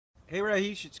Hey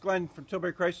Rahish, it's Glenn from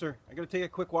Tilbury Chrysler. I'm going to take a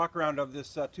quick walk around of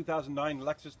this 2009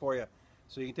 Lexus for you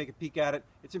so you can take a peek at it.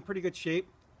 It's in pretty good shape,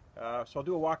 so I'll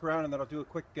do a walk around and then I'll do a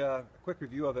quick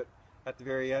review of it at the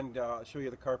very end. I'll show you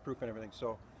the car proof and everything.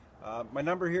 So my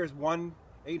number here is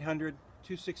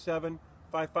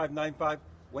 1-800-267-5595.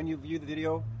 When you view the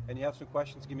video and you have some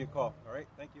questions, give me a call. All right,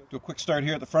 thank you. Do a quick start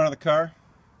here at the front of the car.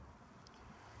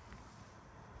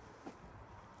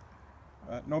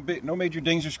 No major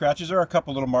dings or scratches. There are a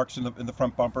couple little marks in the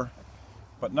front bumper,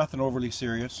 but nothing overly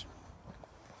serious.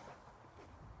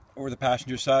 Over the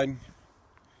passenger side,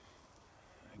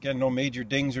 again, no major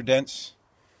dings or dents.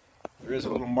 There is a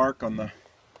little mark on the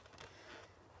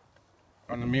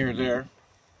mirror there.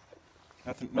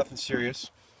 Nothing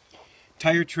serious.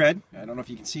 Tire tread. I don't know if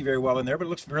you can see very well in there, but it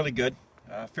looks really good.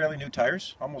 Fairly new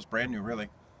tires, almost brand new, really.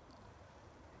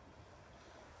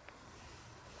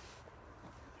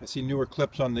 I see newer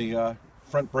clips on the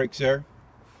front brakes there,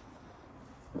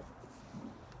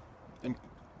 and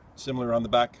similar on the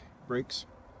back brakes.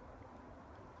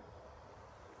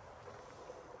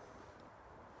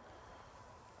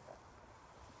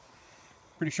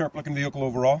 Pretty sharp looking vehicle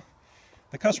overall.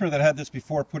 The customer that had this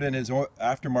before put in his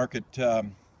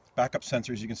aftermarket backup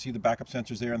sensors. You can see the backup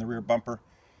sensors there on the rear bumper,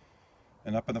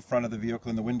 and up in the front of the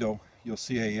vehicle in the window you'll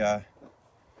see a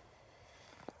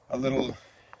little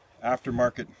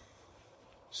aftermarket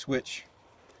switch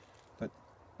that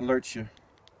alerts you.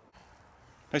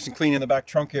 Nice and clean in the back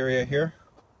trunk area here.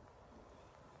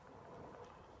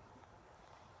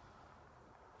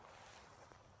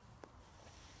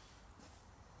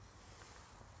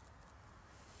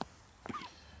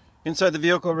 Inside the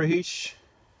vehicle, Rahish,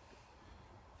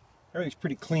 everything's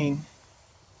pretty clean.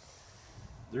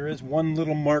 There is one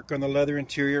little mark on the leather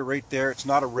interior right there. It's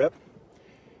not a rip.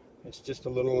 It's just a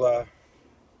little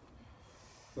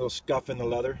scuff in the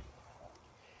leather.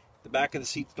 The back of the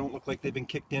seats don't look like they've been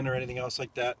kicked in or anything else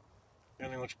like that.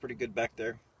 Everything looks pretty good back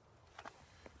there.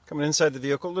 Coming inside the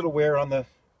vehicle, a little wear on the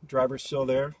driver's sill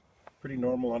there. Pretty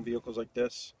normal on vehicles like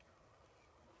this.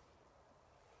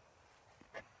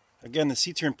 Again, the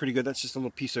seats are in pretty good. That's just a little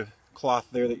piece of cloth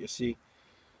there that you see.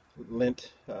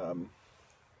 Lint.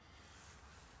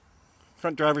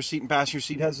 Front driver's seat and passenger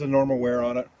seat has the normal wear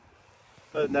on it.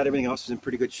 Other than that, everything else is in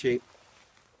pretty good shape.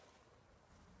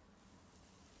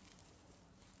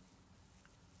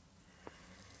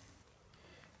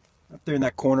 Up there in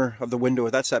that corner of the window,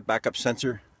 that's that backup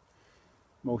sensor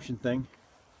motion thing.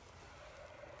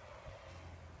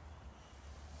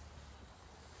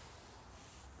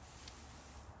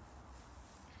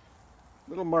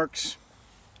 Little marks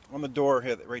on the door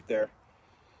here, right there.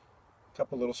 A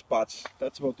couple little spots.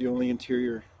 That's about the only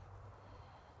interior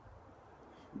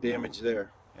damage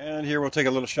there. And here we'll take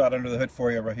a little shot under the hood for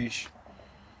you, Rahish.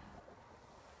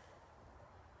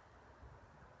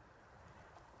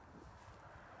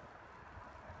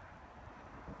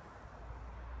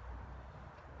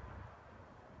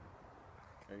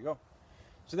 There you go.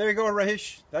 So there you go,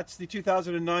 Rahish. That's the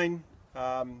 2009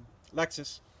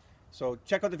 Lexus. So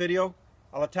check out the video.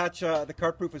 I'll attach the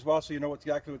car proof as well so you know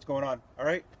exactly what's going on. All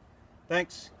right?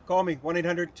 Thanks. Call me,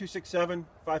 1-800-267-5595.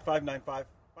 Bye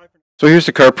for now. So here's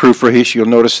the car proof, Rahish. You'll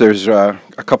notice there's a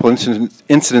couple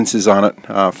incidences on it.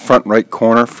 Front right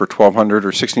corner for $1,200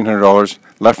 or $1,600.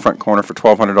 Left front corner for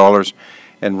 $1,200.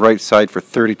 And right side for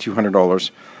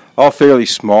 $3,200. All fairly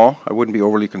small. I wouldn't be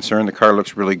overly concerned. The car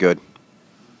looks really good.